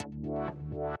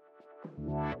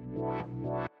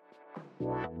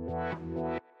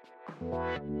Welcome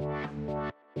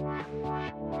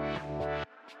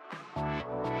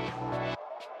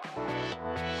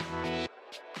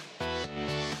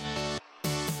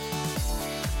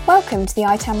to the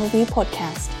ITAM Review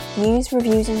podcast, news,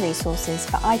 reviews and resources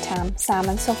for ITAM, SAM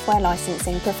and software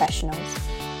licensing professionals.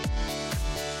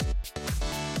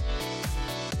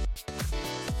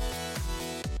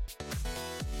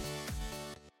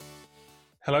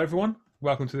 Hello everyone,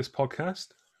 welcome to this podcast.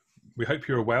 We hope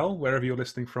you're well wherever you're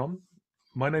listening from.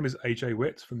 My name is AJ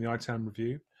Witt from the ITAM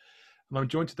Review, and I'm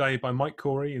joined today by Mike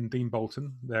Corey and Dean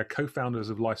Bolton. They're co-founders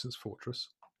of License Fortress.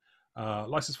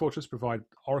 License Fortress provide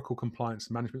Oracle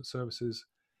compliance management services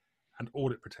and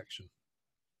audit protection.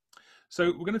 So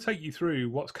we're going to take you through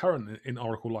what's current in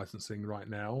Oracle licensing right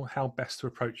now, how best to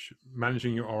approach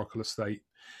managing your Oracle estate,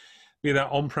 be that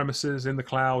on premises, in the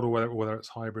cloud, or whether it's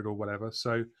hybrid or whatever.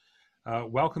 So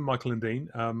welcome, Michael and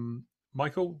Dean.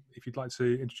 Michael, if you'd like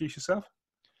to introduce yourself.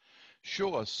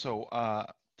 Sure. So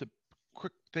the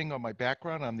quick thing on my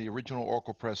background, I'm the original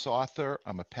Oracle Press author.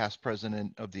 I'm a past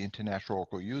president of the International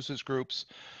Oracle Users Groups.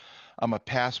 I'm a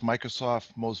past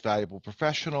Microsoft Most Valuable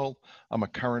Professional. I'm a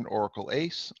current Oracle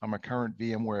ACE. I'm a current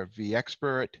VMware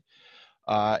vExpert.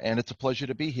 And it's a pleasure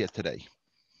to be here today.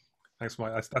 Thanks,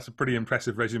 Mike. That's a pretty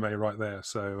impressive resume right there.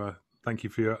 So thank you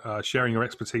for sharing your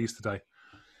expertise today.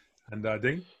 And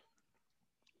Dean?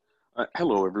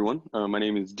 Hello, everyone. My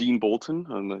name is Dean Bolton.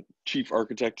 I'm the chief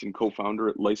architect and co-founder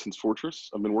at License Fortress.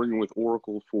 I've been working with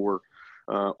Oracle for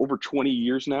over 20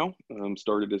 years now.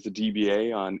 Started as a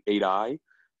DBA on 8i.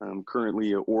 I'm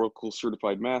currently an Oracle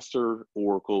Certified Master,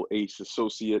 Oracle ACE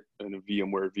Associate, and a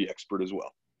VMware vExpert as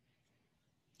well.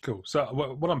 Cool. So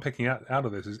what I'm picking out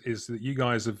of this is that you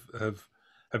guys have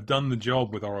done the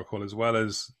job with Oracle, as well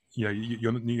as, you know,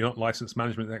 you're not licensed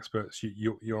management experts.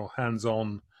 You're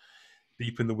hands-on,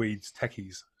 deep in the weeds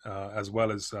techies, as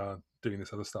well as doing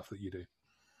this other stuff that you do.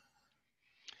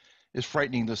 It's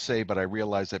frightening to say, but I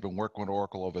realize I've been working with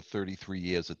Oracle over 33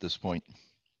 years at this point.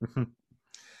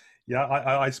 Yeah,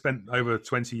 I spent over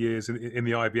 20 years in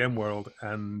the IBM world,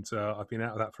 and I've been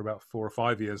out of that for about 4 or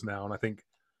 5 years now. And I think,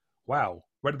 wow,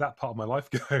 where did that part of my life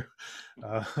go?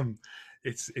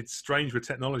 It's strange with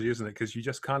technology, isn't it? Because you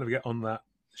just kind of get on that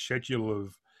schedule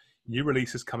of new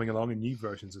releases coming along and new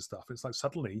versions of stuff. It's like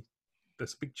suddenly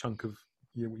this big chunk of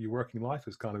your working life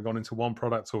has kind of gone into one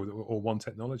product or one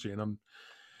technology, and I'm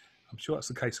sure that's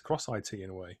the case across IT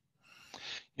in a way.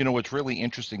 You know, what's really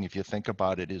interesting, if you think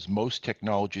about it, is most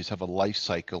technologies have a life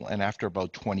cycle, and after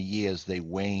about 20 years, they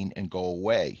wane and go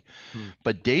away.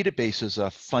 But databases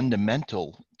are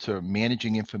fundamental to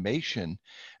managing information.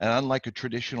 And unlike a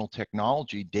traditional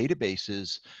technology,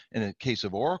 databases, in the case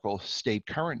of Oracle, stayed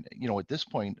current, you know, at this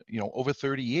point, you know, over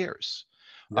 30 years.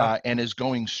 Yeah. And is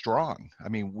going strong. I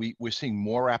mean, we're seeing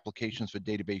more applications for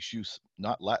database use,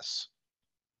 not less.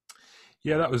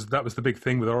 Yeah, that was the big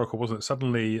thing with Oracle, wasn't it?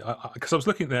 Suddenly, because I was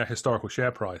looking at their historical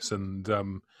share price, and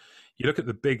you look at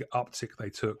the big uptick they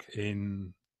took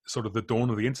in sort of the dawn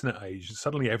of the internet age.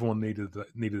 Suddenly, everyone needed a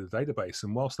database,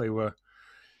 and whilst they were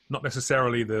not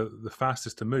necessarily the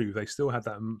fastest to move, they still had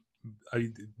that.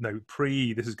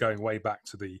 This is going way back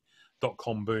to the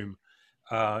 .com boom.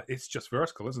 It's just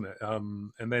vertical, isn't it?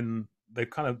 And then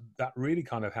that really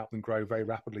kind of helped them grow very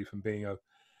rapidly from being a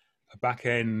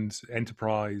back-end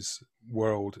enterprise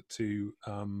world to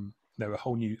a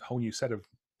whole new set of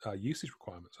usage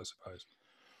requirements, I suppose.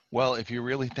 Well, if you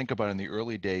really think about it, in the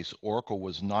early days, Oracle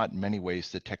was not in many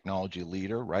ways the technology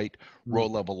leader, right?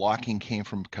 Row-level locking came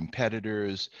from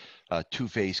competitors,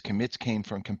 two-phase commits came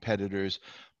from competitors.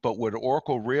 But what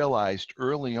Oracle realized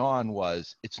early on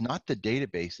was it's not the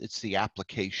database, it's the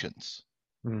applications,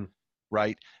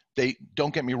 right? They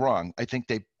don't get me wrong. I think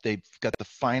they've got the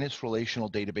finest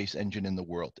relational database engine in the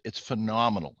world. It's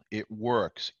phenomenal. It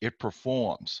works. It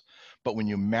performs. But when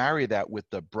you marry that with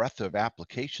the breadth of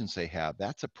applications they have,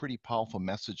 that's a pretty powerful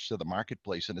message to the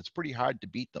marketplace, and it's pretty hard to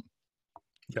beat them.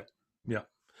 Yeah.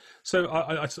 So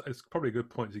it's probably a good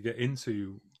point to get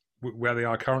into where they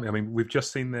are currently. I mean, we've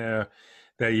just seen their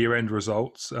year-end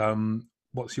results.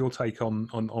 What's your take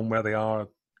on where they are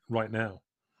right now?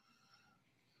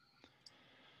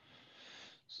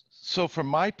 So from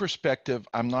my perspective,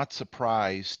 I'm not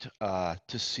surprised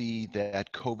to see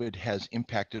that COVID has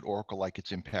impacted Oracle like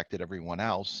it's impacted everyone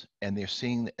else. And they're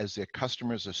seeing, as their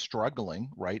customers are struggling,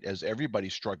 right, as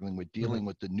everybody's struggling with dealing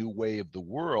with the new way of the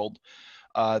world,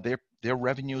 their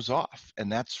revenue's off.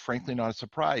 And that's frankly not a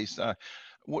surprise.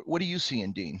 What do you see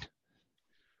in Dean?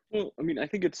 Well, I mean, I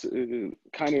think it's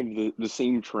kind of the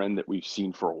same trend that we've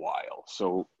seen for a while.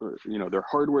 So, you know, their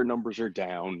hardware numbers are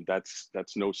down. That's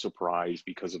no surprise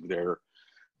because of their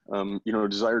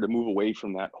desire to move away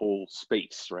from that whole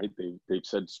space, right? They've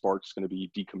said Spark's going to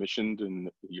be decommissioned in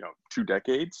 2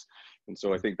 decades, and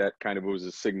so I think that kind of was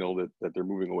a signal that they're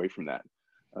moving away from that.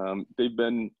 They've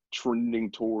been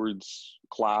trending towards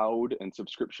cloud and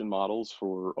subscription models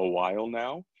for a while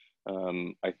now.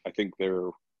 I think their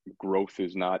growth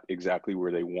is not exactly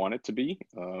where they want it to be.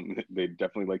 They'd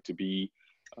definitely like to be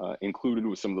included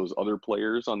with some of those other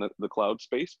players on the cloud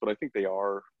space, but I think they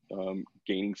are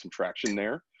gaining some traction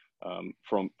there.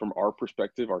 From our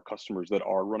perspective, our customers that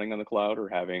are running on the cloud are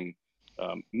having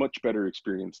much better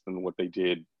experience than what they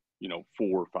did 4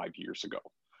 or 5 years ago.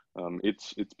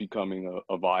 It's becoming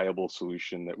a viable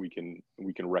solution that we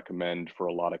can recommend for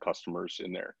a lot of customers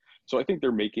in there. So I think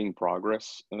they're making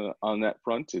progress on that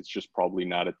front. It's just probably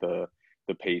not at the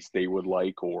pace they would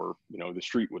like, or the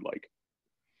street would like.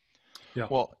 Yeah.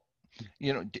 Well,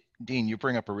 Dean, you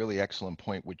bring up a really excellent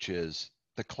point, which is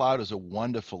the cloud is a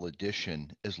wonderful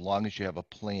addition as long as you have a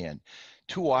plan.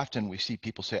 Too often we see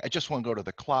people say, I just want to go to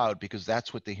the cloud because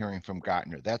that's what they're hearing from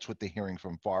Gartner. That's what they're hearing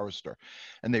from Forrester.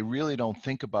 And they really don't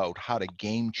think about how to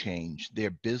game change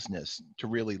their business to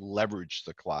really leverage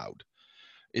the cloud.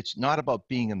 It's not about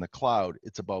being in the cloud.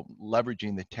 It's about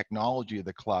leveraging the technology of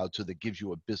the cloud so that gives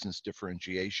you a business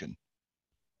differentiation.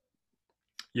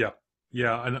 Yeah.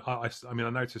 Yeah. And I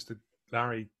noticed that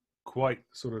Larry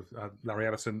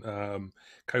Ellison,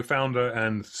 co-founder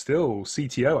and still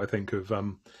CTO, I think, of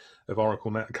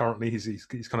Oracle. Currently, he's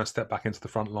kind of stepped back into the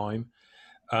front line.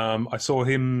 I saw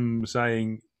him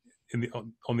saying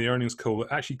on the earnings call,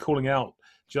 actually calling out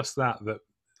just that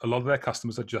a lot of their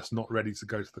customers are just not ready to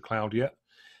go to the cloud yet.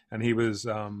 And he was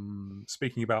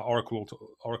speaking about Oracle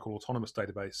Autonomous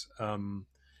Database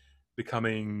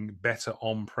becoming better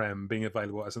on-prem, being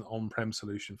available as an on-prem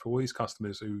solution for all these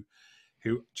customers who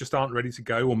just aren't ready to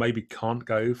go, or maybe can't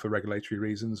go for regulatory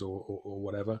reasons or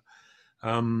whatever.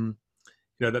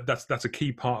 That's a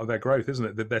key part of their growth, isn't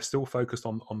it? That they're still focused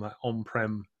on that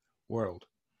on-prem world.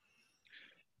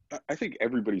 I think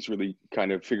everybody's really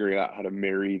kind of figuring out how to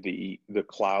marry the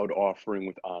cloud offering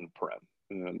with on-prem.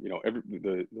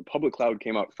 The public cloud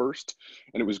came out first,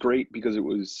 and it was great because it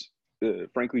was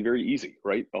frankly very easy,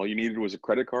 right? All you needed was a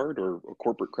credit card or a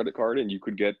corporate credit card, and you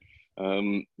could get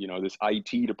this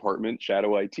IT department,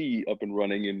 Shadow IT, up and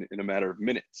running in a matter of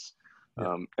minutes.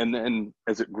 Yeah. And then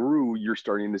as it grew, you're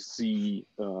starting to see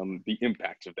the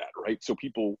impact of that, right? So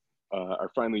people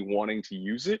are finally wanting to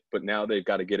use it, but now they've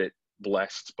got to get it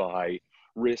blessed by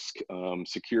risk,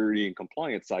 security, and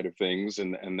compliance side of things.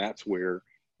 And that's where,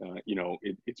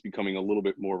 it's becoming a little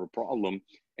bit more of a problem.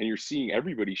 And you're seeing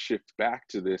everybody shift back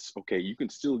to this, okay, you can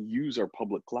still use our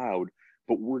public cloud,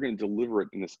 but we're going to deliver it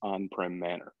in this on-prem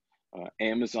manner.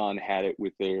 Amazon has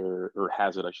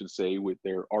it, I should say, with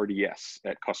their RDS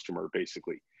at customer,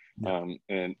 basically. Yeah.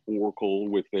 And Oracle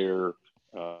with their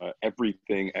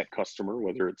everything at customer,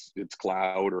 whether it's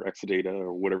cloud or Exadata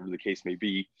or whatever the case may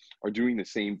be, are doing the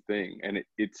same thing. And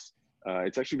it's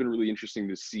actually been really interesting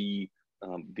to see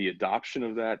the adoption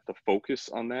of that, the focus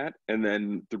on that, and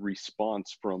then the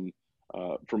response from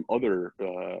other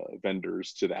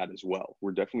vendors to that as well.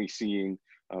 We're definitely seeing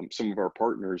some of our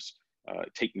partners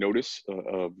take notice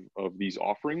of these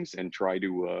offerings and try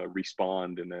to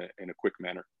respond in a quick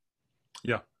manner.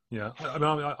 Yeah.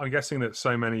 I'm guessing that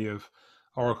so many of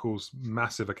Oracle's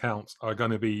massive accounts are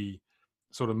going to be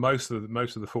sort of most of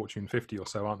the Fortune 50 or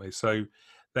so, aren't they? So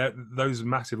those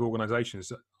massive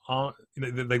organizations aren't,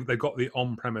 they've got the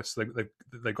on-premise,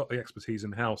 they've got the expertise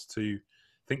in house to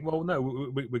think, well, no,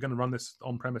 we're going to run this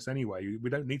on-premise anyway. We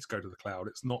don't need to go to the cloud.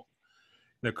 It's not.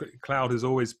 Cloud has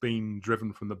always been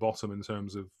driven from the bottom in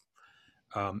terms of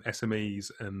SMEs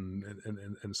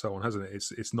and so on, hasn't it?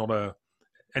 It's not a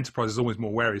enterprise is always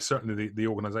more wary. Certainly, the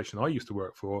organization I used to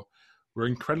work for were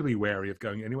incredibly wary of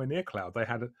going anywhere near cloud. They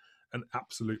had an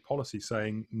absolute policy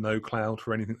saying no cloud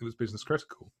for anything that was business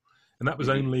critical, and that was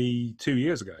only 2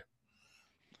 years ago.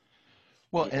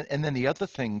 Well, and then the other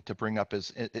thing to bring up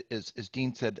is as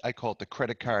Dean said, I call it the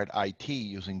credit card IT,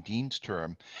 using Dean's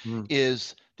term,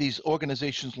 is these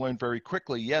organizations learn very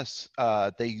quickly. Yes,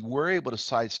 they were able to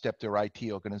sidestep their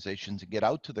IT organizations and get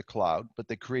out to the cloud, but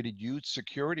they created huge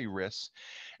security risks.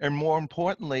 And more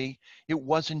importantly, it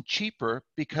wasn't cheaper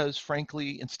because,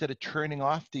 frankly, instead of turning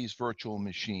off these virtual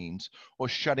machines or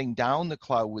shutting down the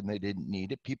cloud when they didn't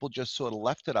need it, people just sort of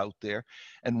left it out there.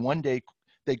 And one day,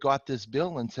 they got this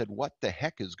bill and said, what the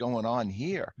heck is going on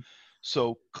here?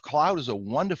 So cloud is a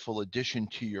wonderful addition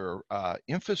to your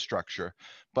infrastructure,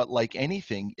 but like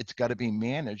anything, it's got to be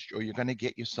managed or you're going to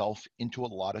get yourself into a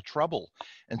lot of trouble.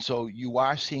 And so you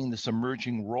are seeing this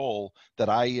emerging role that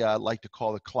I like to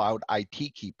call the cloud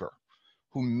IT keeper,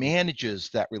 who manages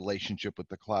that relationship with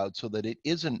the cloud so that it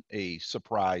isn't a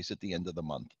surprise at the end of the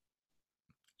month.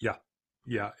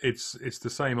 Yeah, it's the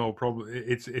same old problem.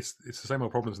 It's the same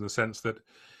old problems in the sense that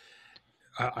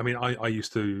I mean, I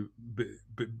used to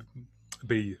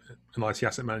be an IT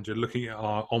asset manager looking at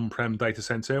our on-prem data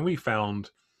center, and we found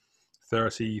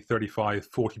 30, 35,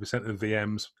 40% of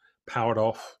VMs powered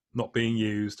off, not being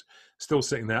used, still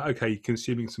sitting there, okay,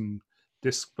 consuming some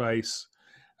disk space,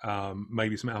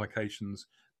 maybe some allocations,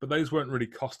 but those weren't really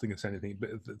costing us anything.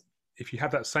 But if you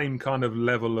have that same kind of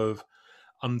level of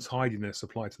untidiness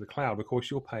applied to the cloud, of course,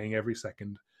 you're paying every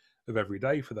second of every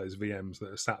day for those VMs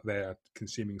that are sat there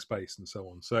consuming space and so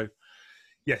on. So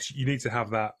yes, you need to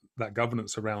have that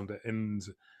governance around it. And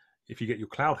if you get your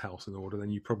cloud house in order,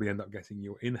 then you probably end up getting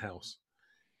your in-house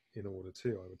in order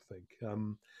too, I would think.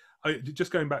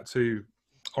 Just going back to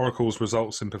Oracle's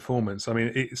results and performance, I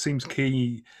mean, it seems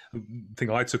key. The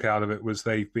thing I took out of it was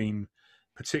they've been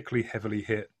particularly heavily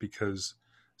hit because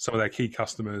some of their key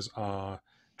customers are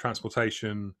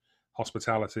transportation,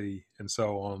 hospitality, and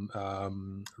so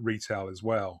on, retail as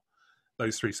well.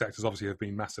 Those three sectors obviously have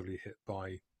been massively hit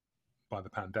by the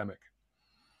pandemic.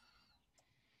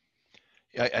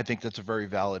 I think that's a very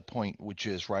valid point, which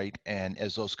is right. And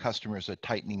as those customers are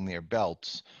tightening their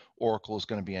belts, Oracle is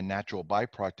going to be a natural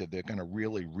byproduct of they're going to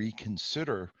really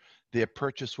reconsider their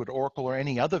purchase with Oracle or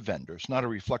any other vendor. It's not a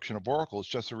reflection of Oracle. It's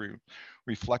just a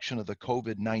reflection of the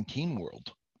COVID-19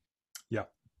 world.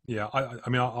 Yeah. I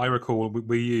mean, I recall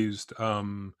we used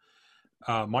Micros,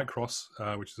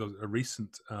 which is a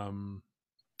recent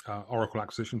Oracle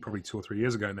acquisition, probably 2 or 3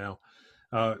 years ago now.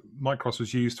 Micros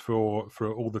was used for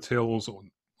all the tills,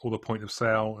 all the point of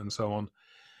sale, and so on.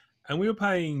 And we were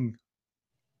paying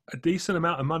a decent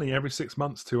amount of money every 6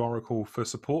 months to Oracle for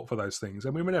support for those things,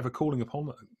 and we were never calling upon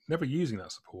that, never using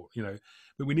that support.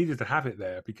 But we needed to have it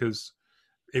there because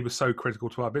it was so critical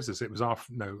to our business. It was our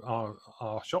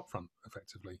shop front,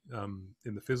 effectively,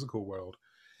 in the physical world.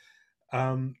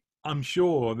 I'm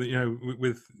sure that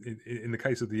in the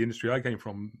case of the industry I came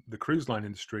from, the cruise line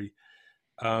industry,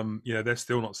 they're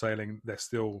still not sailing. They're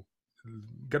still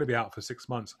going to be out for 6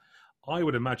 months. I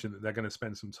would imagine that they're going to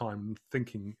spend some time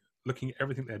looking at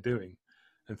everything they're doing,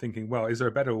 and thinking, well, is there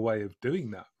a better way of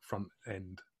doing that front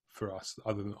end for us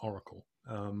other than Oracle?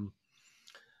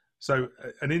 So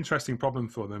an interesting problem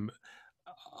for them.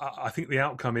 I think the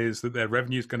outcome is that their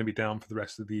revenue is going to be down for the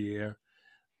rest of the year.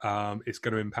 It's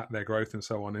going to impact their growth and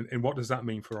so on. And what does that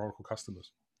mean for Oracle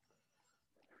customers?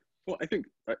 Well, I think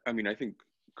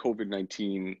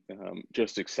COVID-19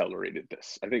 just accelerated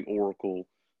this. I think Oracle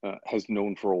has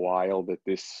known for a while that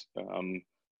this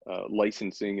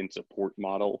licensing and support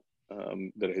model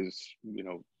that has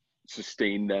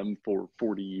sustained them for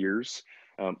 40 years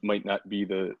might not be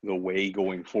the way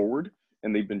going forward.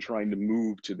 And they've been trying to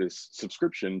move to this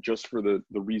subscription just for the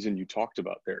reason you talked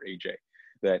about there, AJ,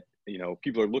 that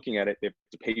people are looking at it, they have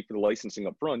to pay for the licensing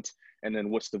up front, and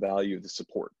then what's the value of the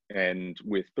support? And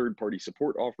with third-party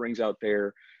support offerings out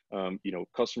there,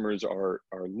 customers are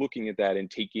looking at that and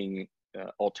taking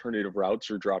alternative routes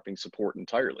or dropping support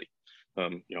entirely.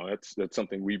 That's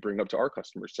something we bring up to our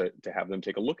customers to have them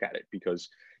take a look at it, because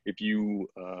if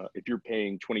you're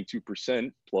paying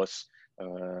 22% plus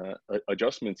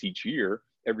adjustments each year,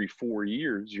 every 4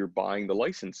 years you're buying the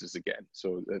licenses again.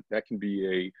 So that can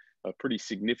be a pretty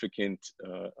significant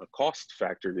cost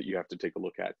factor that you have to take a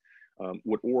look at.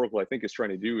 What Oracle, I think, is trying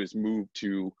to do is move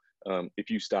to, if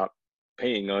you stop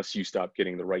paying us, you stop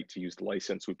getting the right to use the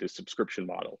license with this subscription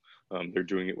model. They're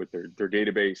doing it with their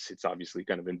database. It's obviously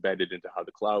kind of embedded into how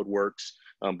the cloud works,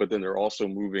 but then they're also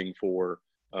moving for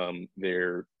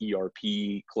their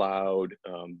ERP cloud,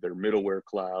 their middleware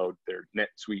cloud, their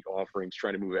NetSuite offerings,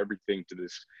 trying to move everything to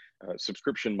this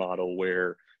subscription model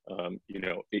where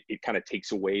it kind of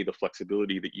takes away the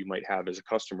flexibility that you might have as a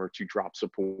customer to drop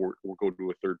support or go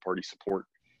to a third-party support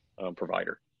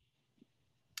provider.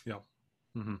 Yeah.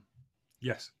 Mm-hmm.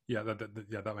 Yes. Yeah.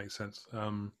 That makes sense.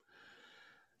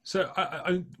 So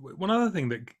one other thing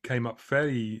that came up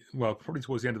fairly well, probably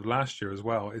towards the end of last year as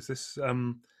well, is this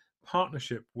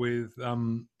partnership with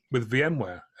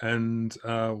VMware. And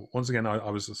once again, I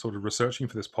was sort of researching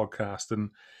for this podcast, and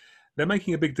they're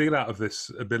making a big deal out of this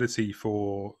ability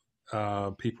for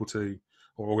people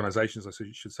or organizations, I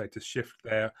should say, to shift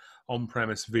their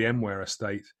on-premise VMware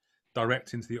estate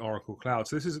direct into the Oracle Cloud.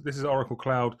 So this is Oracle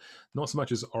Cloud, not so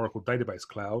much as Oracle Database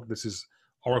Cloud. This is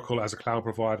Oracle as a cloud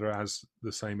provider, as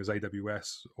the same as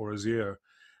AWS or Azure.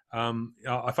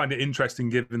 I find it interesting,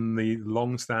 given the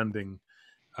long-standing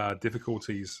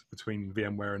difficulties between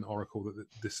VMware and Oracle, that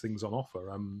this thing's on offer.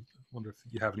 I wonder if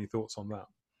you have any thoughts on that.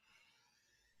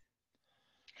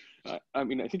 I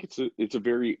mean, I think it's a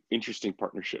very interesting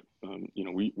partnership.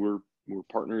 We're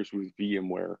partners with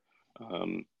VMware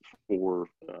um, for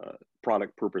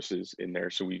product purposes in there.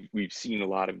 So we've seen a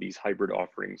lot of these hybrid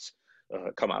offerings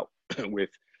come out with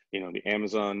the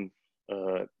Amazon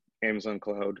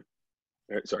Cloud.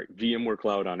 Sorry, VMware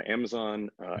Cloud on Amazon,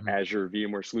 Azure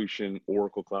VMware Solution,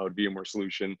 Oracle Cloud VMware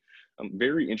Solution.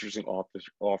 Very interesting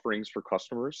offerings for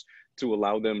customers to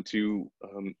allow them to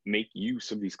make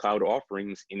use of these cloud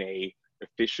offerings in a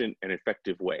efficient and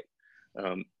effective way.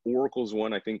 Oracle's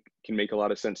one I think can make a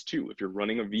lot of sense too. If you're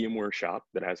running a VMware shop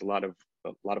that has a lot of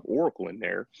Oracle in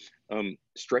there,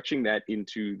 stretching that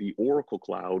into the Oracle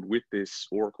Cloud with this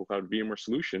Oracle Cloud VMware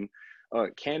Solution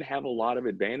can have a lot of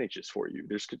advantages for you.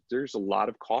 There's a lot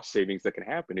of cost savings that can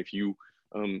happen if you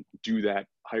do that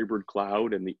hybrid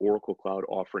cloud and the Oracle Cloud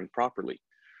offering properly.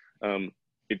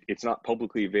 It's not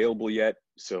publicly available yet,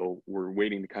 so we're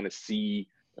waiting to kind of see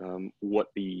what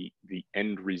the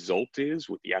end result is,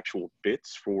 what the actual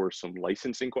bits for some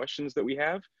licensing questions that we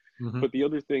have. Mm-hmm. But the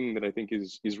other thing that I think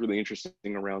is really interesting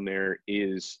around there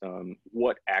is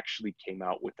what actually came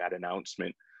out with that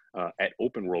announcement at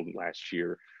Open World last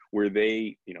year, where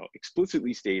they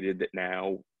explicitly stated that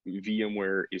now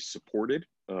VMware is supported.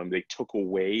 They took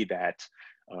away that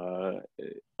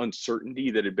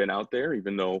uncertainty that had been out there,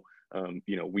 even though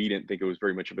we didn't think it was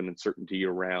very much of an uncertainty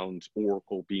around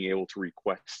Oracle being able to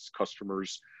request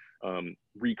customers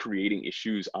recreating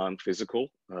issues on physical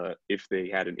if they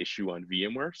had an issue on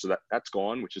VMware. So that's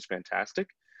gone, which is fantastic.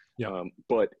 Yeah.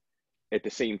 But at the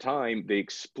same time, they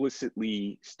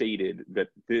explicitly stated that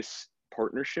this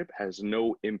partnership has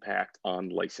no impact on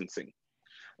licensing.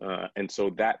 And so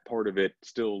that part of it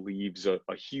still leaves a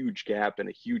huge gap and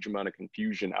a huge amount of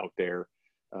confusion out there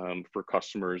for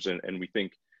customers. And we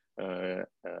think that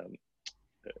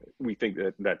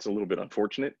that's a little bit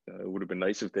unfortunate. It would have been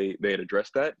nice if they had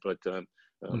addressed that, but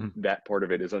that part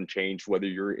of it is unchanged, whether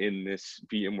you're in this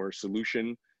VMware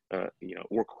solution,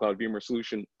 Oracle Cloud VMware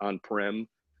solution on-prem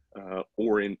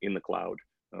or in the cloud.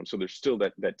 So there's still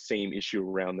that same issue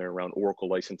around Oracle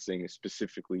licensing,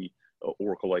 specifically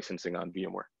Oracle licensing on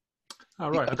VMware.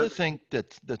 All right. The other thing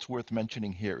that's worth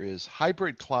mentioning here is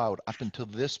hybrid cloud up until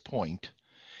this point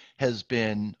has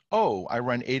been, I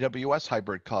run AWS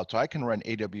hybrid cloud, so I can run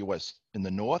AWS in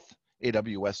the north,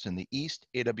 AWS in the east,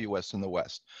 AWS in the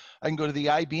west. I can go to the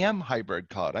IBM hybrid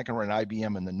cloud. I can run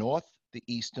IBM in the north, the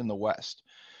east, and the west.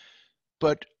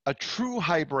 But a true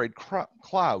hybrid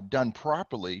cloud done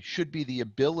properly should be the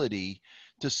ability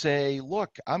to say, look,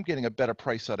 I'm getting a better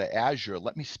price out of Azure.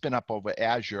 Let me spin up over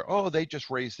Azure. Oh, they just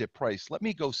raised their price. Let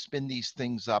me go spin these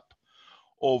things up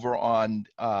over on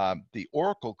the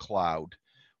Oracle Cloud.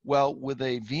 Well, with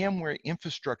a VMware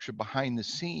infrastructure behind the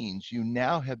scenes, you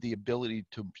now have the ability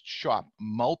to shop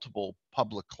multiple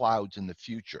public clouds in the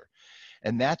future.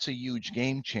 And that's a huge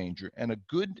game changer. And a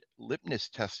good litmus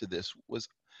test of this was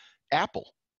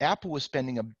Apple. Apple was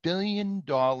spending $1 billion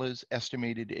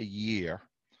estimated a year,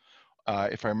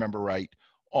 if I remember right,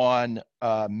 on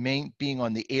being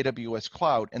on the AWS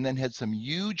cloud, and then had some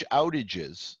huge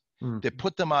outages that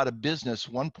put them out of business.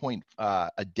 One point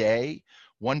a day.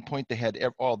 One point they had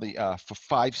all the for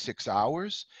 5-6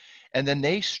 hours, and then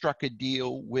they struck a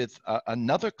deal with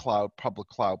another public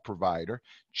cloud provider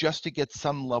just to get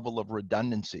some level of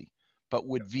redundancy. But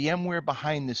with VMware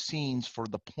behind the scenes for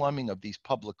the plumbing of these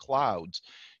public clouds,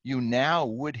 you now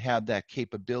would have that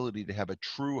capability to have a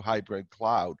true hybrid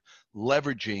cloud,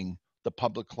 leveraging the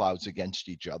public clouds against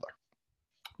each other.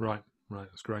 Right.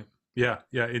 That's great. Yeah.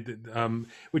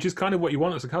 Which is kind of what you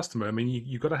want as a customer. I mean,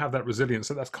 you've got to have that resilience.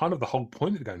 So that's kind of the whole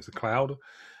point of going to the cloud.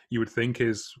 You would think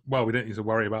is, well, we don't need to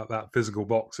worry about that physical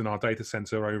box in our data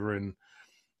center over in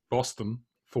Boston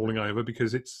falling over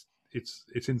because it's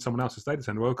in someone else's data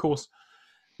center. Well, of course,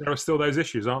 there are still those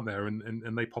issues, aren't there?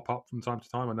 And they pop up from time to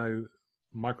time. I know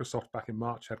Microsoft back in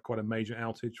March had quite a major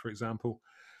outage, for example,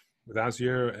 with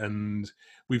Azure. And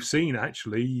we've seen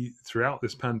actually throughout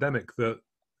this pandemic that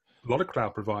a lot of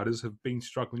cloud providers have been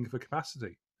struggling for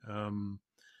capacity.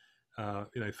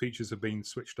 Features have been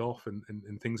switched off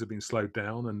and things have been slowed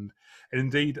down. And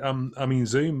indeed,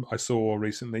 Zoom, I saw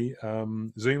recently,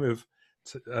 Zoom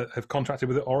have contracted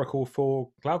with Oracle for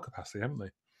cloud capacity, haven't they?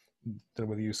 Don't know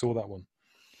whether you saw that one.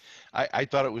 I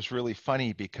thought it was really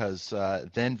funny because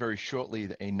then very shortly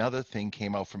another thing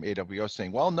came out from AWS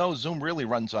saying, well, no, Zoom really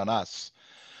runs on us.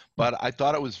 But I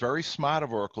thought it was very smart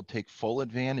of Oracle to take full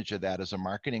advantage of that as a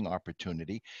marketing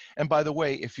opportunity. And by the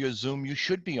way, if you're Zoom, you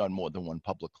should be on more than one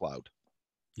public cloud.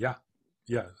 Yeah.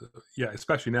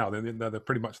 Especially now, they're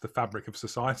pretty much the fabric of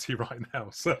society right now.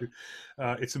 So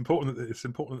it's important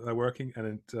that they're working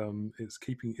and it's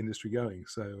keeping industry going.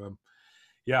 So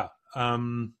Yeah.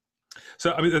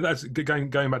 So I mean, that's going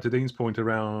back to Dean's point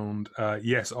around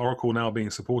yes, Oracle now being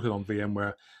supported on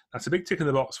VMware. That's a big tick in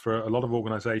the box for a lot of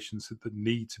organizations that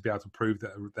need to be able to prove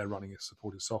that they're running a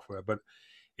supported software. But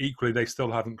equally, they still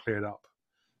haven't cleared up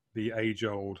the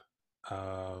age-old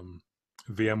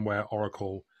VMware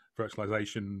Oracle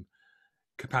virtualization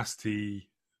capacity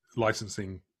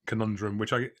licensing conundrum,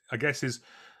 which I guess is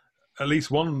at least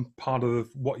one part of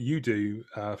what you do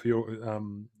for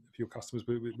your customers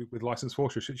with License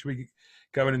Fortress. Should we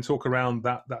go in and talk around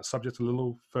that subject a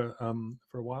little for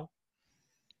a while?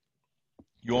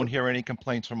 You won't hear any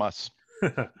complaints from us.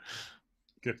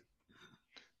 Good.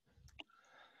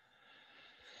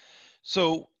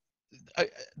 So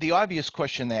the obvious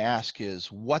question they ask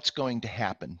is, what's going to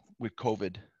happen with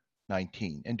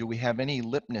COVID-19? And do we have any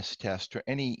litmus test or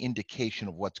any indication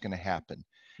of what's going to happen?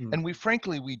 And we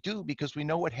do, because we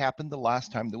know what happened the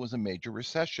last time there was a major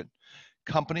recession.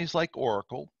 Companies like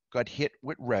Oracle got hit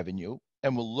with revenue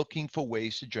and were looking for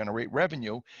ways to generate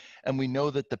revenue. And we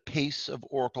know that the pace of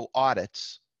Oracle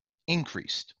audits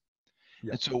increased.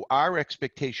 Yeah. And so our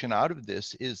expectation out of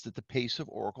this is that the pace of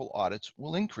Oracle audits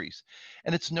will increase.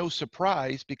 And it's no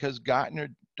surprise, because Gartner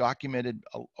documented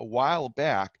a while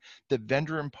back that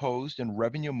vendor imposed and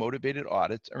revenue motivated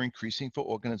audits are increasing for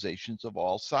organizations of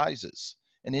all sizes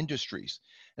and industries.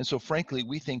 And so frankly,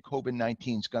 we think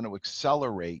COVID-19 is going to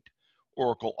accelerate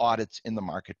Oracle audits in the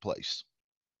marketplace.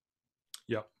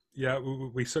 Yeah,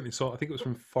 we certainly saw, I think it was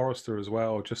from Forrester as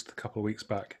well, just a couple of weeks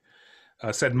back,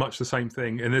 said much the same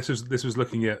thing. And this was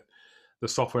looking at the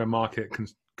software market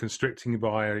constricting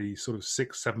by a sort of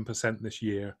 6-7% this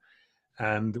year,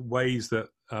 and ways that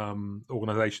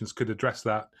organizations could address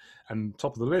that. And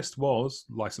top of the list was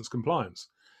license compliance.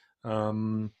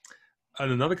 And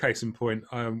another case in point,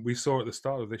 we saw at the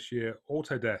start of this year,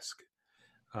 Autodesk,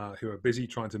 who are busy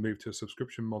trying to move to a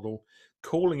subscription model,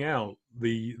 calling out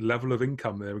the level of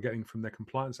income they were getting from their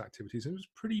compliance activities. It was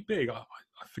pretty big. I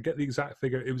forget the exact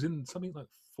figure. It was in something like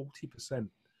 40%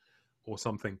 or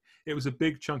something. It was a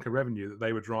big chunk of revenue that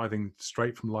they were driving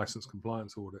straight from license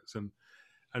compliance audits.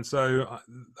 And so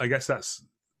I guess that's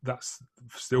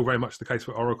still very much the case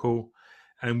for Oracle,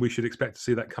 and we should expect to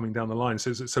see that coming down the line.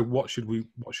 So what should we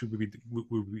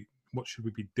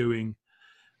be doing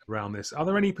around this? Are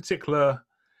there any particular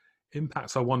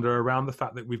impacts, I wonder, around the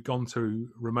fact that we've gone to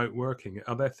remote working?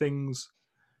 Are there things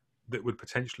that would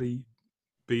potentially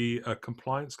be a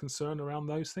compliance concern around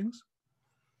those things,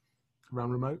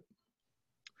 around remote?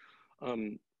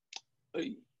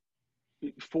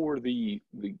 For the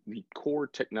core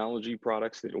technology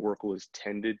products that Oracle has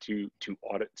tended to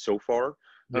audit so far,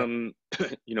 yeah.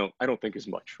 I don't think as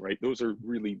much, right? Those are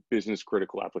really business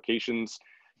critical applications.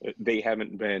 They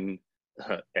haven't been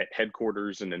at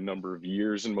headquarters in a number of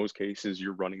years. In most cases,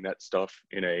 you're running that stuff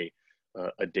in a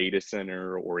data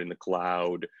center or in the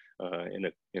cloud,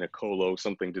 in a colo,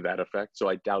 something to that effect. So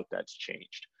I doubt that's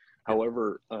changed.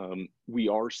 However, we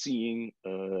are seeing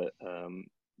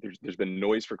there's been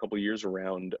noise for a couple of years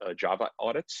around Java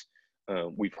audits.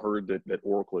 We've heard that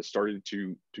Oracle has started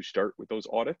to start with those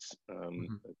audits. A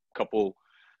couple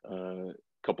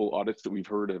audits that we've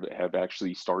heard have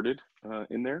actually started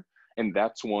in there. And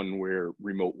that's one where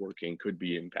remote working could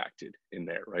be impacted in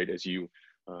there, right? As you,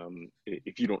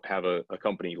 if you don't have a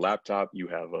company laptop, you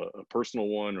have a personal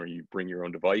one, or you bring your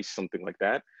own device, something like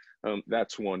that.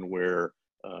 That's one where,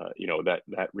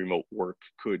 that remote work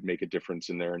could make a difference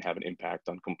in there and have an impact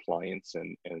on compliance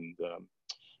and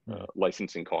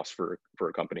licensing costs for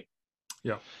a company.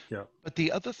 Yeah. But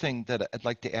the other thing that I'd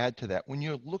like to add to that, when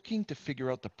you're looking to figure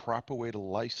out the proper way to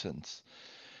license,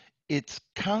 it's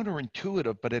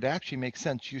counterintuitive, but it actually makes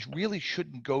sense. You really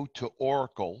shouldn't go to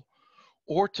Oracle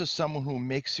or to someone who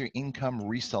makes your income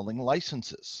reselling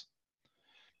licenses,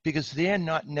 because they're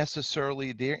not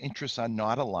necessarily, their interests are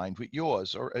not aligned with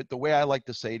yours. Or the way I like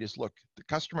to say it is, look, the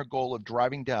customer goal of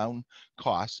driving down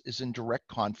costs is in direct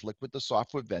conflict with the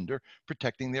software vendor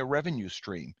protecting their revenue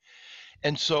stream.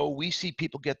 And so we see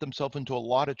people get themselves into a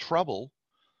lot of trouble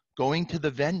going to the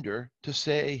vendor to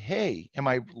say, hey, am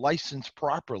I licensed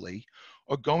properly?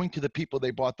 Or going to the people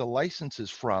they bought the licenses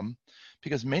from,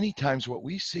 because many times what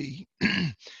we see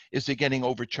is they're getting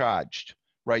overcharged,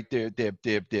 right?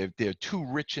 They're too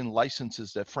rich in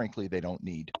licenses that frankly they don't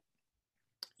need.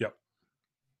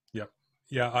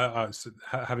 Yeah. I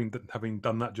having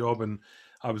done that job, and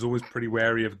I was always pretty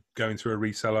wary of going to a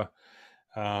reseller.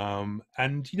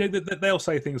 And they'll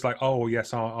say things like, "Oh,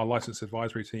 yes, our license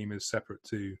advisory team is separate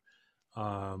to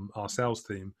our sales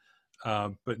team,"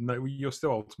 but no, you're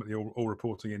still ultimately all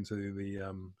reporting into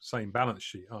the same balance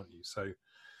sheet, aren't you? So,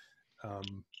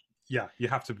 you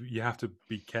have to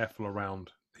be careful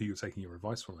around who you're taking your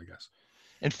advice from, I guess.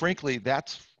 And frankly,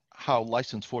 that's how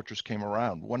License Fortress came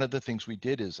around. One of the things we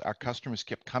did is our customers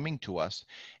kept coming to us,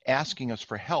 asking us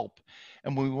for help.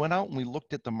 And when we went out and we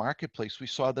looked at the marketplace, we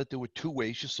saw that there were two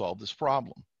ways you solve this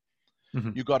problem.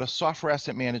 Mm-hmm. You got a software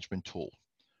asset management tool.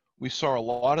 We saw a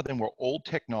lot of them were old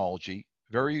technology.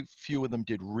 Very few of them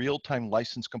did real-time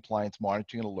license compliance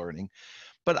monitoring and alerting.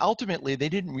 But ultimately, they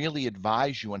didn't really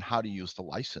advise you on how to use the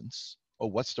license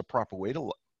or what's the proper way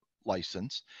to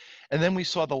license. And then we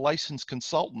saw the license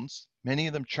consultants, many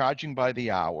of them charging by the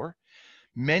hour,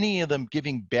 many of them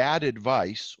giving bad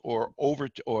advice or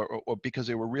because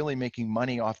they were really making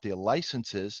money off their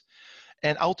licenses.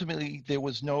 And ultimately, there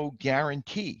was no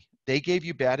guarantee. They gave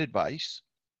you bad advice.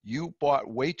 You bought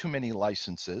way too many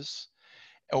licenses,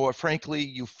 or frankly,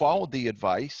 you followed the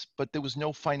advice, but there was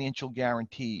no financial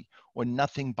guarantee or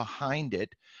nothing behind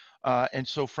it. And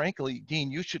so frankly,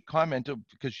 Dean, you should comment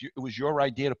because it was your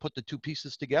idea to put the two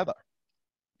pieces together.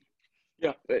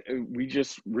 Yeah, we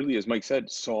just really, as Mike said,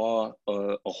 saw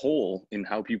a hole in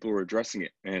how people were addressing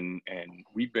it. And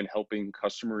we've been helping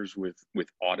customers with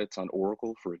audits on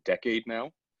Oracle for a decade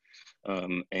now.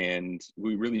 And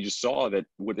we really just saw that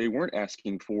what they weren't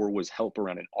asking for was help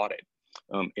around an audit.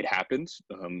 It happens,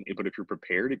 but if you're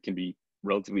prepared, it can be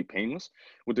relatively painless.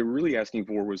 What they were really asking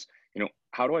for was,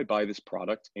 how do I buy this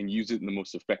product and use it in the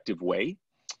most effective way?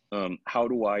 How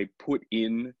do I put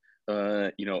in,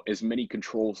 as many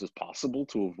controls as possible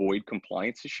to avoid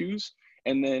compliance issues?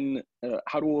 And then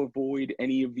how to avoid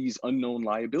any of these unknown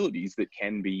liabilities that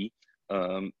can be,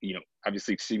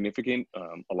 obviously significant,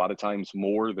 a lot of times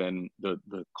more than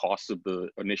the cost of the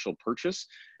initial purchase,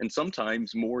 and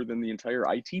sometimes more than the entire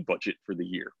IT budget for the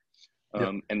year.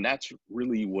 Yep. And that's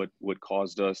really what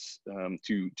caused us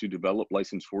to develop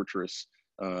License Fortress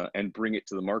and bring it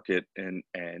to the market. And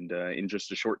in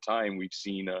just a short time, we've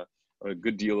seen a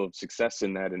good deal of success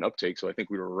in that and uptake. So I think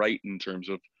we were right in terms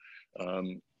of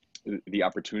the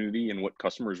opportunity and what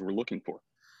customers were looking for.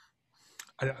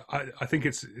 I think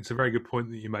it's a very good point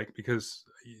that you make, because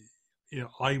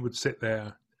I would sit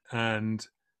there and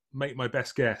make my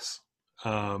best guess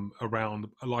around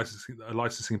a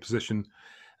licensing position,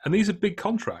 and these are big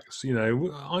contracts.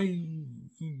 Our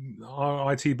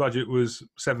IT budget was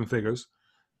 7 figures,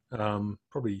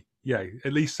 probably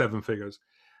at least 7 figures,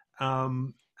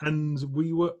 and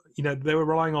we were they were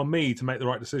relying on me to make the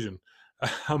right decision,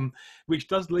 which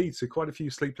does lead to quite a few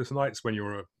sleepless nights when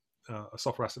you're a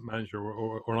software asset manager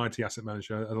or an IT asset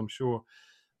manager, as I'm sure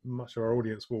much of our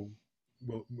audience will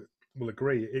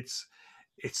agree. It's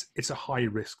a high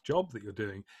risk job that you're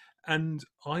doing, and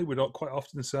I would quite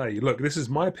often say, look, this is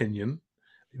my opinion,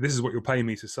 this is what you're paying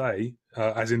me to say,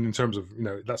 as in terms of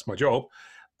that's my job,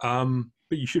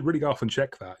 but you should really go off and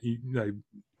check that,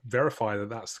 verify that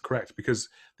that's correct, because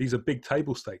these are big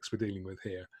table stakes we're dealing with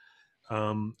here.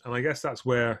 And I guess that's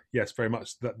where, yes, very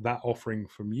much that offering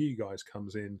from you guys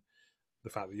comes in, the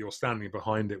fact that you're standing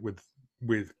behind it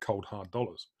with cold hard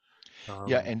dollars.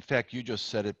 Yeah, in fact, you just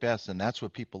said it best, and that's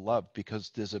what people love,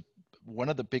 because there's one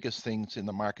of the biggest things in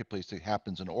the marketplace that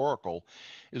happens in Oracle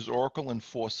is Oracle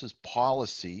enforces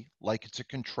policy like it's a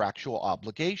contractual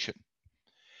obligation.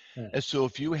 Yeah. And so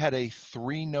if you had a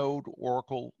 3-node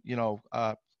Oracle,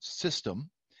 system,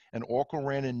 and Oracle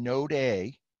ran in node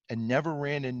A and never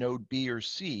ran in node B or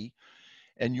C,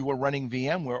 and you were running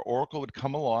VMware, Oracle would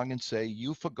come along and say,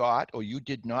 you forgot or you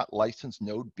did not license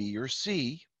node B or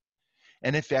C.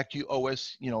 And in fact, you owe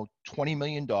us, $20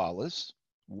 million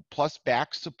plus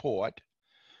back support,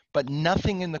 but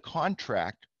nothing in the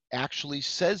contract actually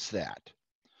says that.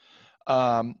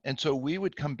 And so we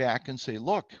would come back and say,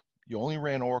 look, you only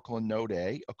ran Oracle in node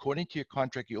A. According to your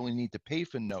contract, you only need to pay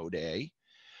for node A.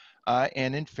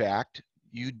 And in fact,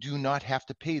 you do not have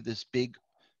to pay this big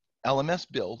LMS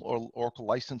bill or Oracle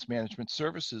License Management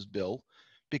Services bill,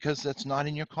 because that's not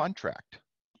in your contract.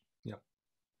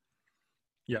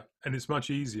 Yeah, and it's much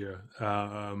easier,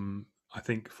 I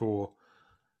think, for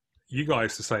you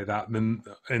guys to say that than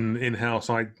an in-house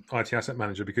IT asset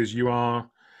manager, because you're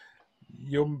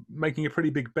making a pretty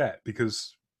big bet,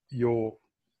 because you're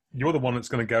the one that's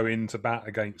going to go into bat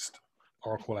against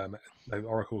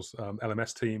Oracle's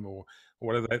LMS team or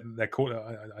whatever they're called.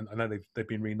 I know they've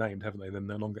been renamed, haven't they? They're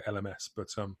no longer LMS,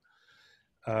 but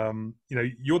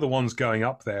you're the ones going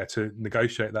up there to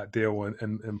negotiate that deal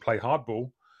and play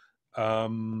hardball.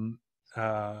 And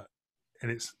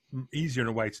it's easier in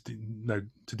a way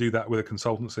to do that with a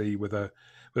consultancy, with a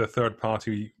third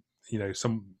party,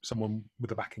 someone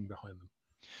with a backing behind them.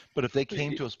 But if they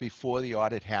came to us before the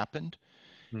audit happened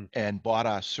and bought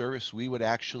our service, we would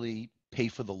actually pay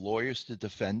for the lawyers to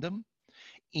defend them.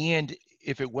 And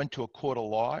if it went to a court of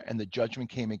law and the judgment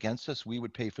came against us, we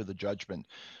would pay for the judgment.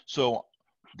 So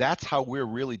that's how we're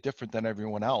really different than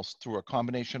everyone else. Through a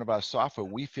combination of our software,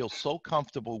 we feel so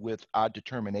comfortable with our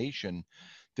determination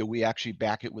that we actually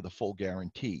back it with a full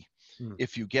guarantee.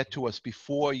 If you get to us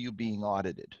before you being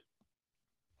audited.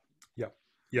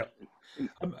 Yeah.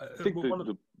 I think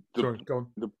the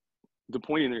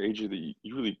point in there, AJ, that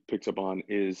you really picked up on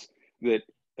is that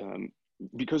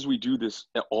because we do this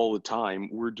all the time,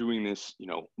 we're doing this,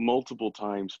 multiple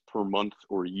times per month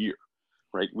or year,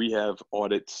 right? We have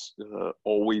audits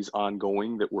always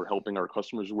ongoing that we're helping our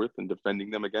customers with and defending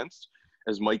them against.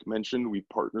 As Mike mentioned, we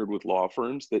partnered with law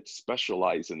firms that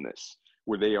specialize in this,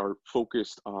 where they are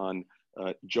focused on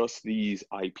just these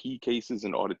IP cases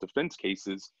and audit defense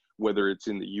cases, whether it's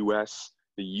in the US,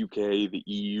 the UK, the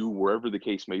EU, wherever the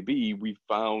case may be. We've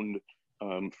found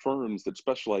firms that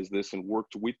specialize this and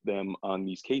worked with them on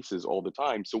these cases all the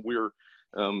time. So we're,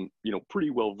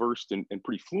 pretty well versed and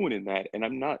pretty fluent in that. And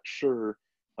I'm not sure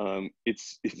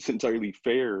it's entirely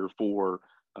fair for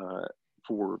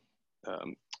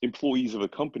employees of a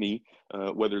company,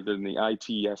 whether they're in the IT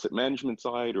asset management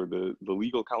side or the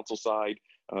legal counsel side,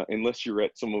 unless you're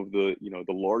at some of the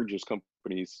largest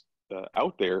companies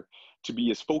out there, to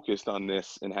be as focused on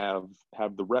this and have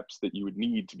the reps that you would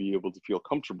need to be able to feel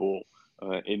comfortable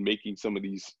in making some of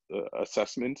these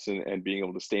assessments and being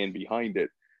able to stand behind it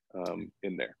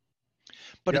in there.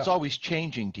 But it's always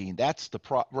changing, Dean. That's the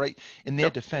right? In their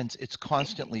defense, it's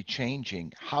constantly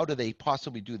changing. How do they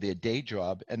possibly do their day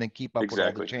job and then keep up with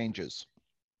all the changes?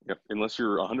 Yep. Unless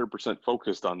you're 100%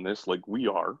 focused on this, like we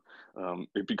are,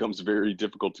 it becomes very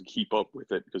difficult to keep up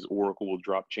with it because Oracle will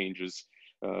drop changes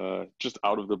just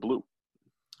out of the blue.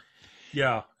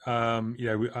 Yeah.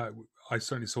 I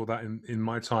certainly saw that in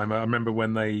my time. I remember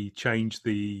when they changed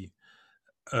the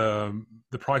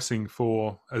pricing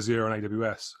for Azure and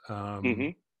AWS.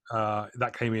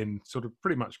 That came in sort of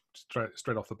pretty much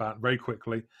straight off the bat, very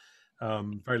quickly,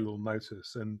 very little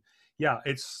notice. And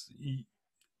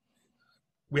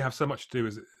we have so much to do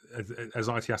as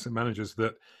IT asset managers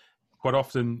that quite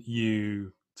often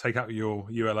you take out your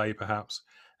ULA perhaps,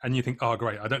 and you think, oh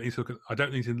great, I don't need to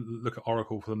look at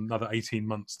Oracle for another 18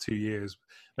 months, 2 years,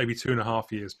 maybe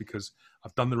 2.5 years, because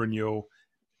I've done the renewal.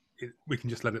 We can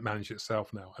just let it manage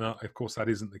itself now. And of course that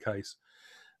isn't the case,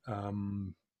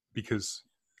 because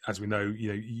as we know,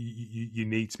 you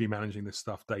need to be managing this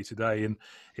stuff day to day, and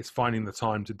it's finding the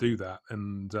time to do that,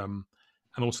 and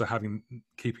also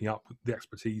keeping up with the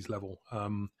expertise level.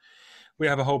 We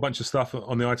have a whole bunch of stuff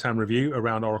on the ITAM review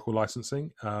around Oracle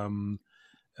licensing.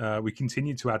 We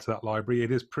continue to add to that library.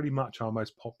 It is pretty much our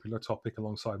most popular topic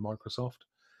alongside Microsoft.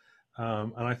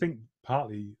 And I think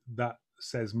partly that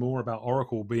says more about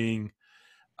Oracle being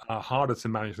harder to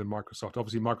manage than Microsoft.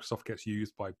 Obviously, Microsoft gets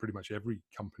used by pretty much every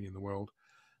company in the world.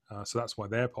 So that's why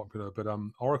they're popular. But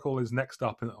Oracle is next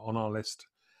up on our list.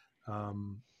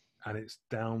 And it's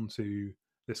down to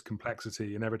this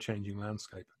complexity and ever-changing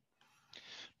landscape.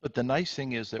 But the nice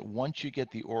thing is that once you get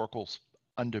the Oracle's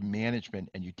under management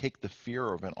and you take the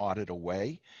fear of an audit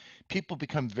away, people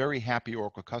become very happy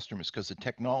Oracle customers because the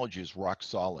technology is rock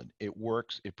solid. It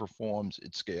works, it performs,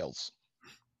 it scales.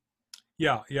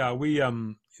 Yeah. We,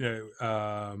 my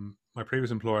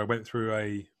previous employer went through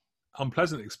a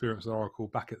unpleasant experience with Oracle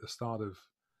back at the start of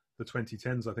the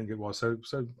 2010s, I think it was. So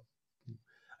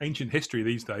ancient history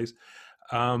these days.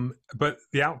 But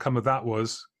the outcome of that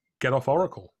was get off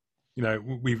Oracle.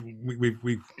 We've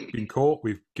been caught.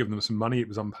 We've given them some money. It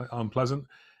was unpleasant.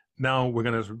 Now we're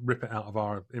going to rip it out of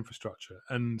our infrastructure.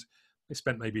 And they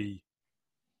spent maybe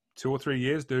 2 or 3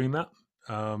 years doing that.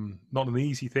 Not an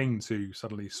easy thing to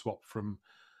suddenly swap from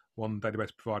one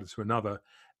database provider to another.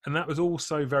 And that was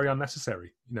also very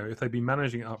unnecessary. If they'd been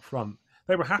managing it up front,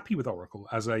 they were happy with Oracle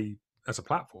as a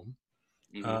platform.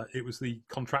 Mm-hmm. It was the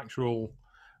contractual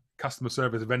customer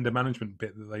service vendor management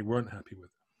bit that they weren't happy with.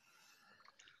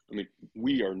 I mean,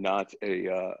 we are not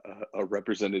a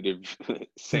representative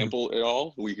sample at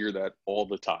all. We hear that all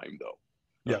the time, though.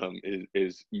 Yeah.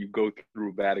 Is you go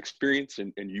through a bad experience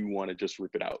and you want to just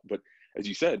rip it out. But as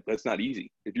you said, that's not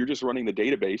easy. If you're just running the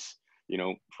database,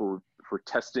 for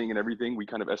testing and everything, we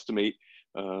kind of estimate,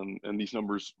 and these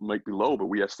numbers might be low, but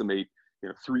we estimate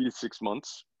 3 to 6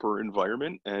 months per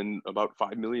environment and about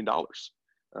 $5 million.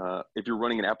 If you're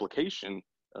running an application,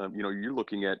 you're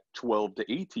looking at 12 to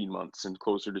 18 months and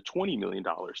closer to $20 million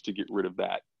to get rid of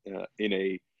that in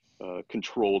a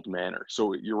controlled manner.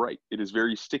 So you're right. It is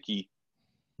very sticky.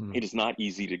 It is not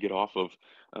easy to get off of.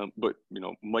 But,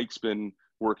 Mike's been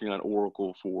working on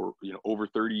Oracle for, over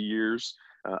 30 years.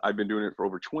 I've been doing it for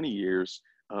over 20 years.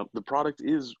 the product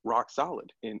is rock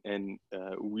solid, and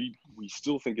we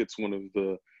still think it's one of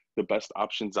the best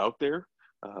options out there.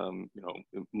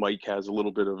 Mike has a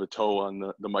little bit of a toe on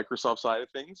the Microsoft side of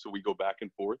things, so we go back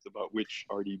and forth about which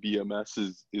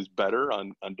RDBMS is better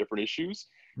on different issues.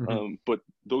 Mm-hmm. But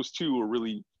those two are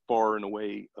really far and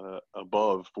away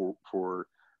above for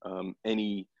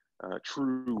any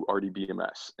true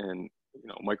RDBMS. And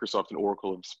Microsoft and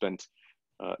Oracle have spent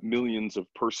millions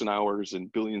of person hours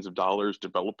and billions of dollars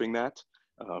developing that.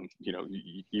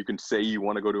 You can say you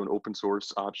want to go to an open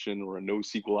source option or a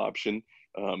NoSQL option.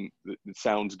 It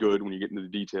sounds good. When you get into the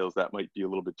details, that might be a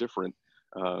little bit different.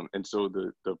 And so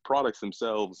the products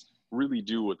themselves really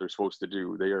do what they're supposed to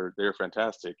do. They are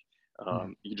fantastic.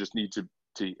 You just need to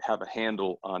have a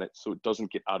handle on it so it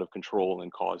doesn't get out of control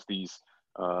and cause these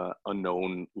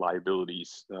unknown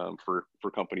liabilities for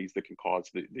companies that can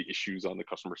cause the issues on the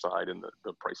customer side and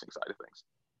the pricing side of things.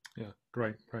 Yeah,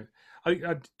 great.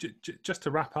 Just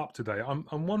to wrap up today,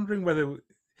 I'm wondering whether, do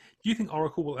you think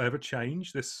Oracle will ever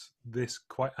change this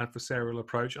quite adversarial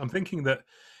approach? I'm thinking that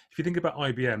if you think about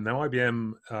IBM, now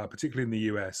IBM, particularly in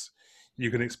the US, you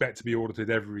can expect to be audited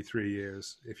every 3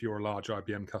 years if you're a large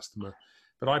IBM customer.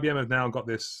 But IBM have now got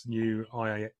this new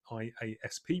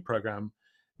IASP program,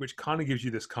 which kind of gives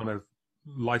you this kind of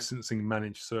licensing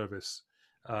managed service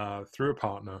through a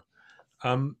partner.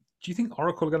 Do you think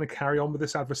Oracle are going to carry on with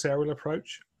this adversarial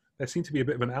approach? They seem to be a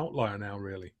bit of an outlier now,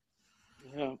 really.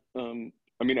 Yeah,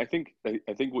 I think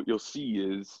what you'll see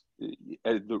is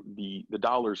the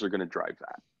dollars are going to drive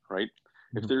that, right?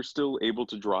 Mm-hmm. If they're still able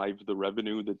to drive the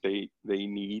revenue that they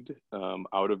need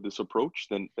out of this approach,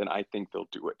 then I think they'll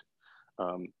do it.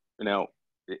 Now,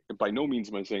 by no means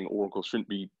am I saying Oracle shouldn't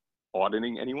be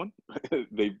auditing anyone.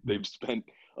 They've spent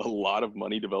a lot of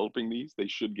money developing these. They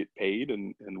should get paid,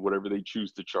 and whatever they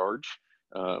choose to charge,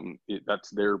 that's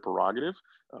their prerogative.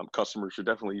 Customers should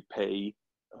definitely pay.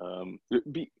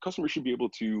 Customers should be able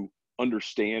to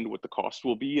understand what the cost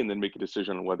will be and then make a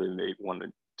decision on whether they want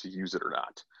to use it or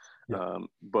not. Yeah.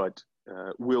 But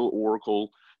will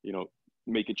Oracle,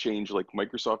 make a change like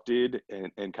Microsoft did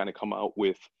and kind of come out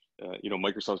with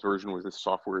Microsoft's version was this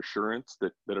software assurance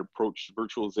that approached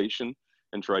virtualization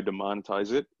and tried to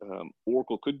monetize it.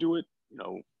 Oracle could do it.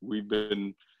 We've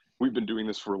been doing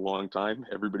this for a long time.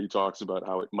 Everybody talks about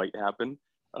how it might happen,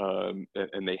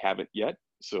 and they haven't yet.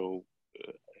 So,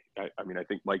 I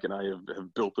think Mike and I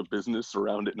have built a business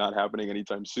around it not happening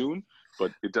anytime soon,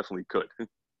 but it definitely could.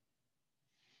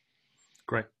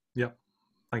 Great. Yeah.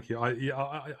 Thank you.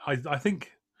 I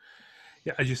think.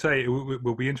 Yeah, as you say, it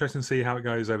will be interesting to see how it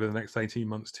goes over the next 18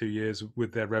 months, 2 years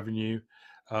with their revenue.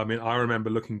 I remember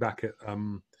looking back at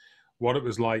what it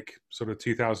was like sort of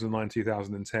 2009,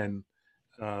 2010.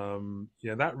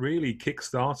 That really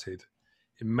kick-started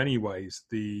in many ways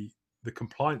the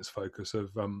compliance focus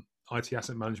of IT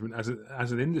asset management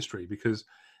as an industry, because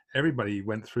everybody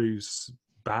went through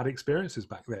bad experiences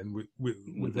back then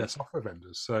with their software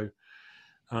vendors. So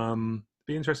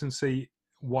be interesting to see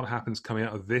what happens coming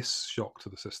out of this shock to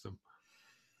the system.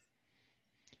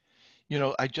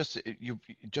 You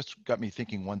just got me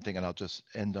thinking one thing, and I'll just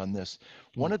end on this.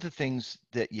 One of the things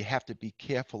that you have to be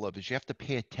careful of is you have to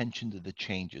pay attention to the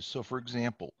changes. So for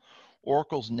example,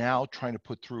 Oracle's now trying to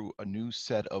put through a new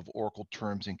set of Oracle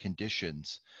terms and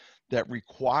conditions that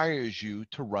requires you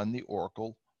to run the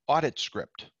Oracle audit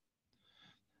script.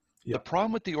 Yep. The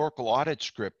problem with the Oracle audit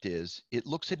script is it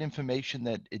looks at information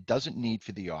that it doesn't need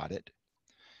for the audit.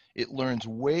 It learns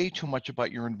way too much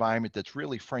about your environment that's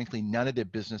really, frankly, none of their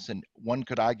business, and one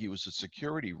could argue is a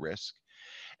security risk.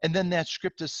 And then that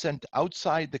script is sent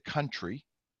outside the country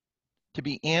to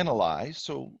be analyzed.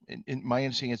 So in my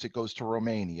understanding is it goes to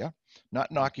Romania, not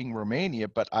knocking Romania,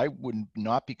 but I would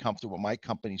not be comfortable with my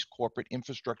company's corporate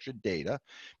infrastructure data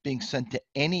being sent to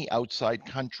any outside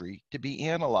country to be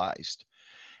analyzed.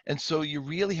 And so you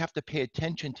really have to pay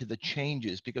attention to the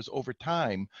changes, because over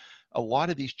time, a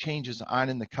lot of these changes aren't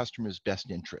in the customer's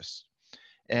best interests.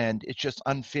 And it's just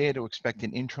unfair to expect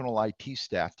an internal IT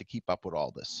staff to keep up with all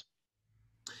this.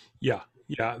 Yeah,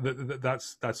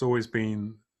 that's always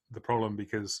been the problem,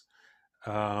 because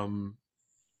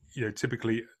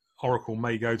typically Oracle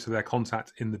may go to their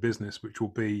contact in the business, which will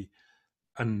be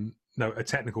a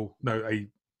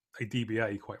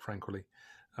DBA, quite frankly.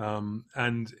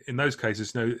 And in those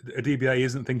cases, a DBA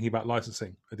isn't thinking about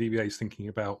licensing. A DBA is thinking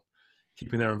about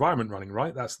keeping their environment running,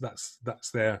 right? That's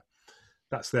their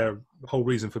whole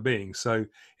reason for being. So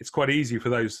it's quite easy for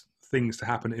those things to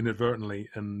happen inadvertently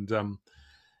and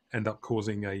end up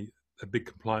causing a big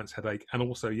compliance headache, and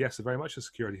also, yes, very much a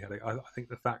security headache. I think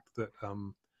the fact that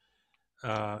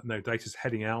data is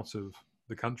heading out of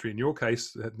the country. In your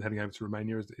case, heading over to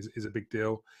Romania is a big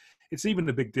deal. It's even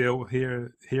a big deal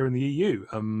here in the EU.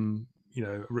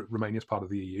 Romania is part of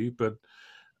the EU, but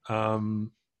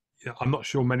I'm not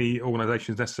sure many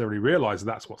organizations necessarily realize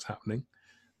that's what's happening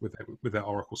with their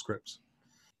Oracle scripts.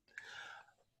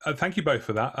 Thank you both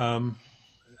for that.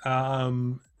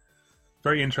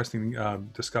 Very interesting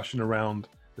discussion around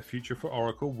the future for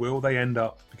Oracle. Will they end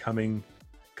up becoming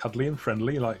cuddly and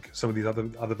friendly like some of these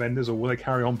other vendors, or will they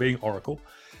carry on being Oracle?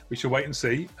 We shall wait and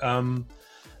see.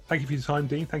 Thank you for your time,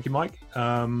 Dean. Thank you, Mike.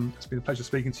 It's been a pleasure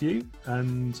speaking to you,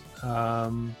 and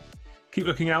keep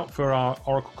looking out for our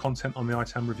Oracle content on the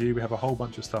ITAM review. We have a whole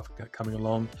bunch of stuff coming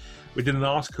along. We did an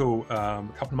article a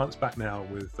couple of months back now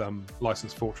with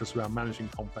License Fortress around managing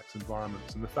complex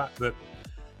environments, and the fact that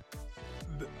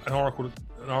an Oracle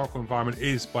environment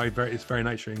is by its very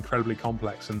nature incredibly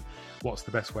complex, and what's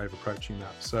the best way of approaching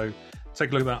that. So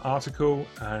take a look at that article,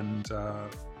 and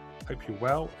hope you're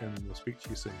well, and we'll speak to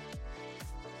you soon.